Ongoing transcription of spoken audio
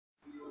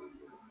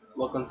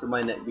Welcome to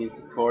my Netbeans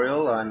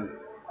tutorial on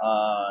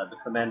the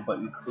command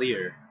button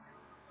clear.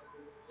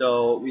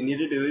 So what we need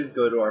to do is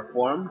go to our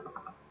form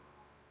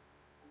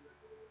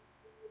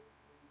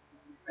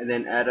and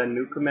then add a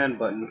new command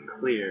button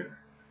clear.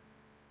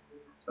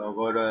 So I'll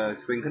go to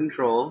swing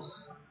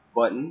controls,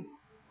 button,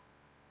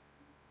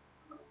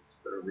 let's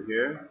put it over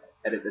here,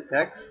 edit the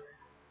text,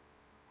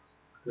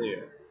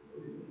 clear.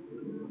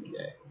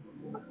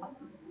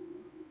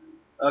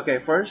 Okay,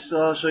 first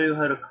I'll show you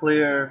how to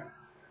clear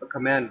a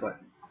command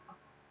button.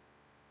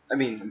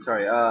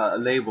 A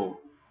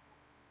label.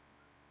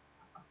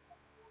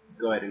 Let's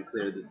go ahead and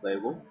clear this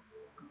label.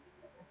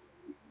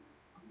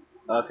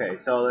 Okay,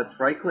 so let's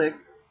right click,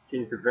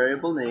 change the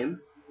variable name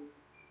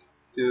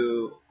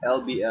to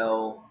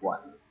LBL1.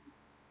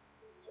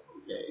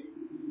 Okay.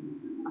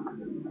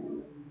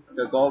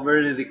 So go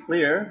over to the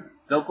clear,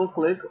 double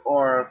click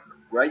or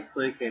right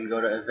click and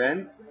go to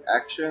events,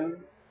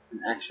 action, and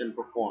action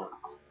performed.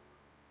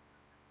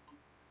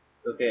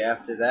 So okay,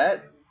 after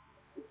that,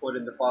 we put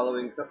in the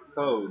following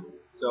code.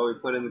 So we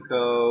put in the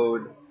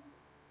code,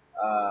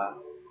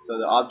 so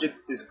the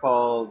object is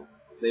called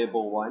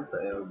label1, so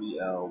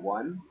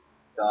LBL1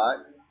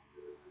 dot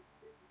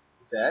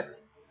set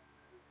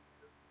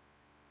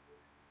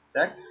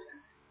text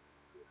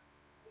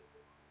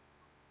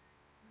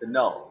to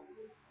null.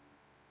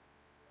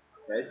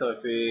 Okay, so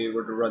if we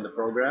were to run the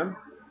program,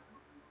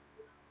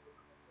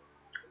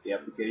 the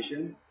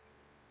application,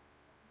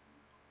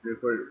 we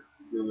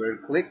were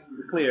to click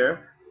the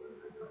clear,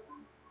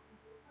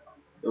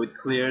 it would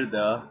clear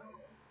the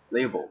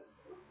label.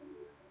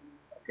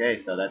 Okay,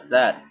 so that's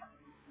that.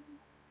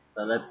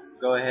 So let's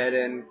go ahead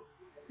and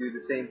do the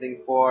same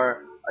thing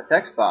for a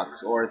text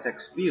box or a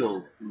text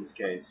field in this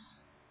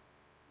case.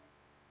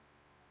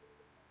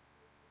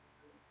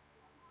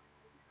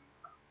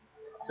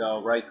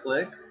 So right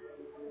click,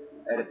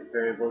 edit the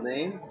variable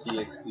name,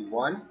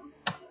 txt1.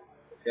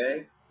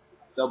 Okay,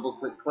 double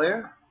click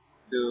clear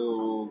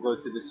to go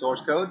to the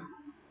source code.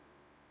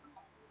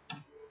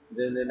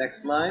 Then the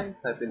next line,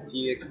 type in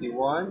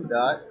txt1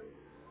 dot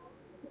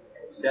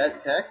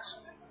set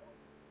text.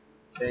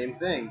 Same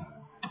thing.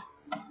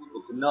 It's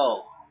equal to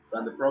null.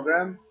 Run the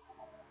program.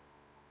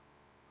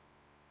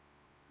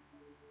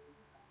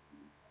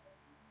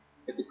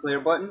 Hit the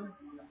clear button.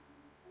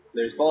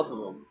 Clears both of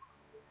them.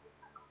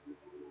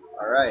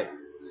 Alright,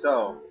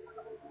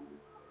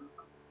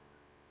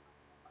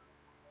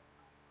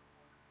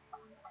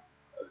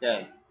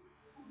 okay.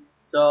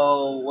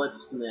 So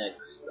what's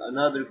next?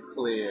 Another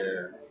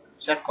clear.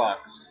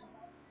 Checkbox.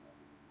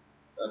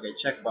 Okay,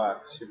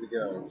 checkbox. Here we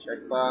go.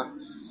 Checkbox.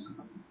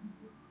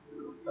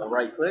 So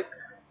right click.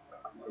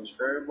 Change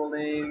variable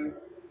name.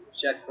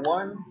 Check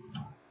one.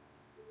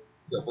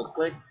 Double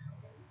click.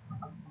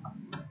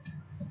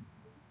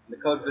 The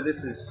code for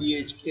this is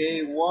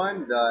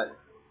chk1 dot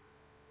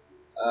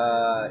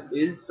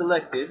is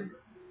selected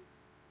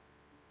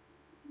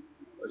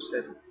or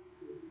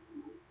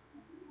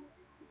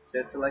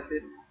set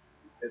selected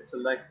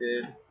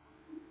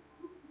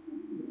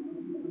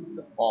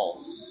the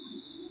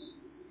false.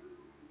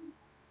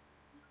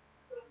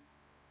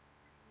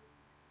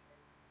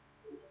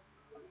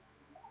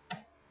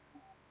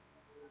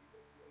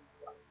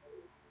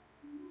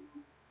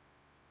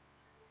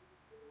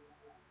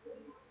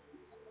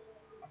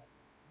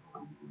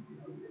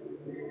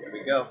 There we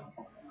go.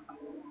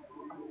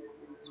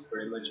 That's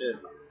pretty much it.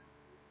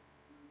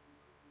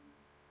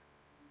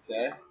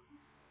 Okay.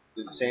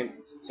 Do the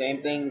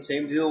same thing,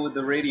 same deal with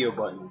the radio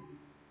button.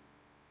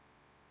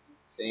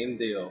 Same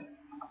deal.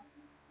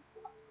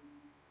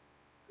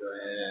 Go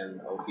ahead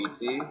and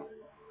OPT.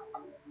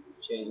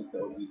 Change it to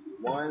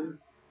OPT1.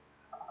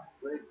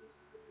 Click.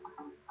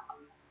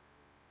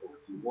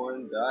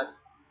 OPT1 dot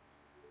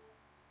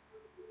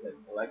set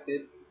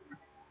selected.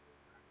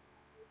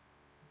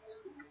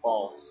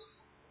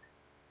 False.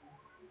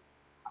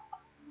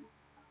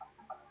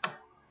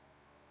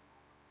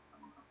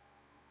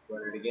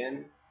 Run it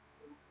again.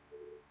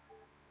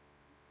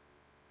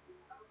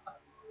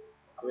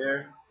 Clear.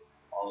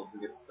 All of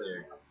them gets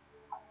cleared.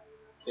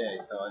 Okay,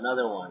 so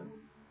another one.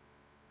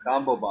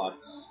 Combo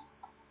box.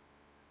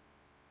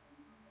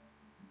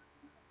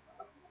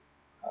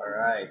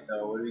 Alright,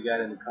 so what do we got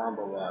in the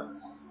combo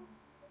box?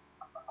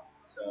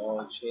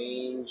 So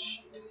change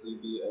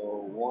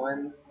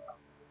CBO1.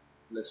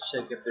 Let's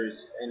check if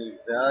there's any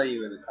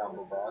value in the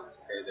combo box.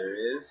 Okay, there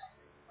is.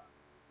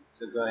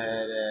 So go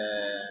ahead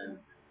and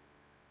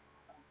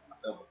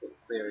double click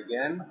clear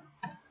again.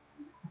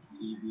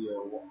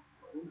 CBO1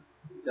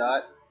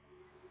 dot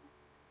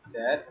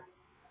set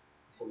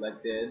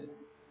selected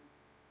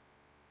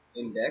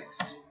index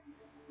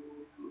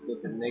is equal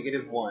to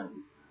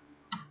 -1.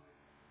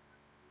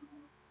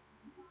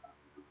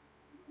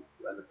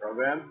 Run the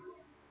program.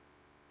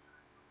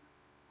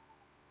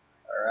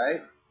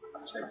 Alright,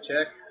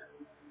 check,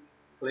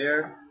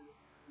 clear,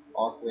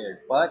 all cleared.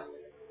 But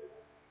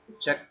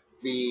check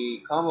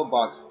the combo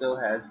box still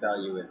has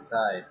value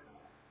inside.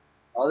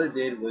 All it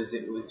did was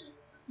it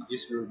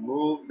just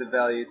removed the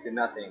value to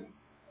nothing.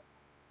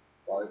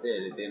 That's all it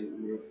did.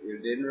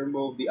 It didn't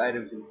remove the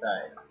items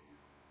inside.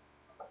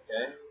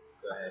 Okay, let's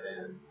go ahead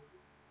and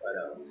what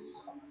else?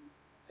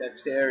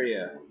 Text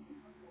area.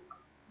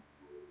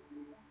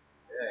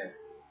 Okay,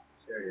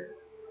 text area.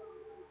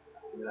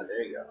 Yeah,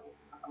 there you go.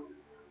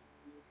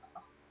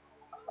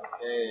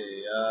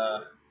 Okay,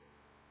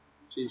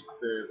 change the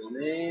variable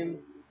name,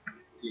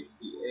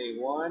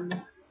 txta1,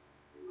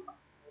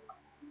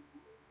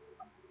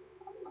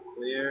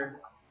 clear,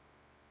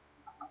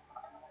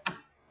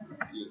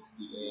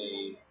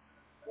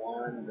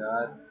 txta1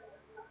 dot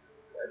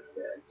set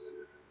text.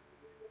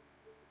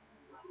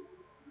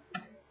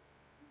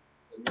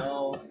 So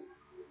null,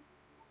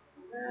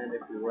 and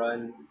if we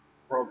run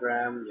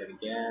program yet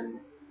again,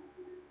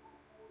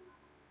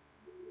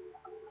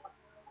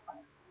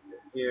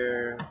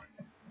 here,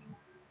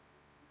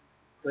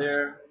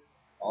 clear,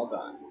 all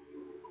done.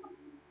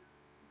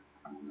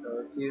 So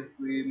let's see if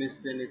we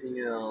missed anything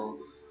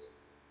else.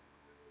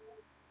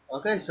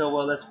 Okay, so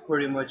well that's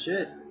pretty much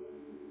it.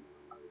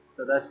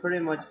 So that's pretty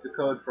much the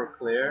code for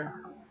clear.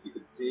 You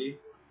can see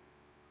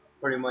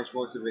pretty much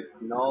most of it's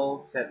null,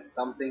 set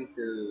something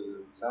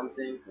to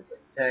something, so it's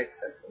like text,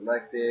 set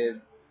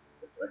selected,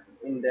 set selected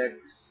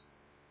index.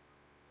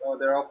 So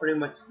they're all pretty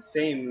much the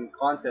same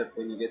concept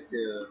when you get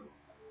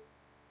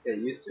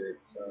used to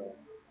it. So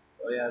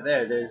yeah,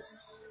 there's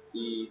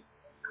the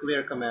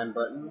clear command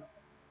button.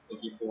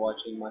 Thank you for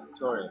watching my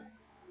tutorial.